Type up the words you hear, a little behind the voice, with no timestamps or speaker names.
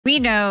We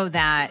know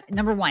that,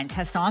 number one,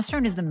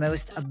 testosterone is the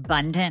most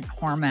abundant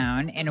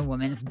hormone in a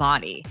woman's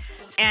body.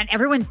 And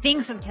everyone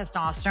thinks of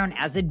testosterone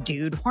as a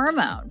dude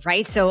hormone,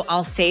 right? So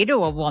I'll say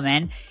to a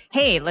woman,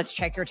 hey, let's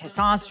check your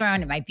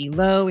testosterone. It might be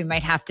low. We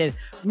might have to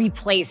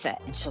replace it.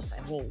 And she'll say,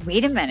 well,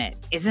 wait a minute.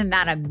 Isn't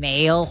that a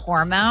male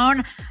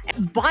hormone?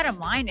 And bottom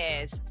line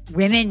is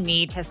women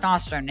need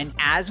testosterone. And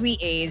as we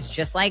age,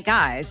 just like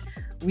guys,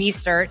 we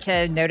start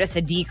to notice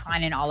a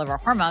decline in all of our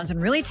hormones.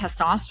 And really,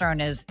 testosterone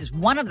is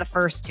one of the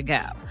first to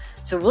go.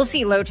 So we'll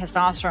see low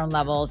testosterone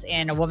levels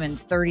in a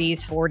woman's 30s,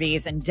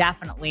 40s, and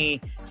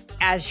definitely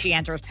as she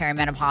enters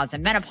perimenopause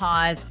and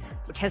menopause.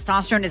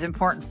 Testosterone is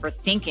important for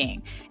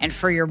thinking and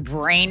for your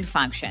brain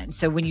function.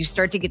 So when you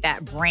start to get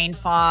that brain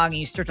fog and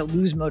you start to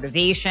lose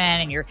motivation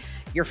and you're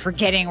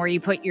forgetting where you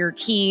put your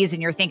keys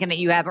and you're thinking that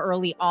you have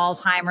early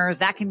Alzheimer's,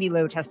 that can be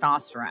low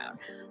testosterone.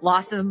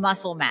 Loss of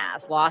muscle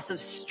mass, loss of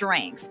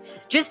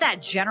strength, just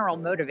that general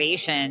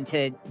motivation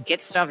to get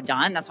stuff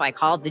done. That's why I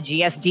call it the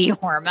GSD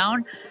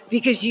hormone,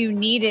 because you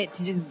need it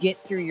to just get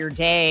through your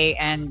day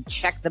and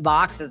check the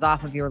boxes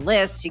off of your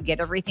list to get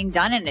everything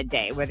done in a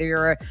day. Whether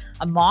you're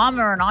a mom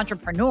or an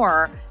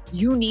entrepreneur,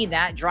 you need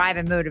that drive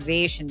and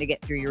motivation to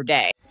get through your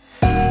day.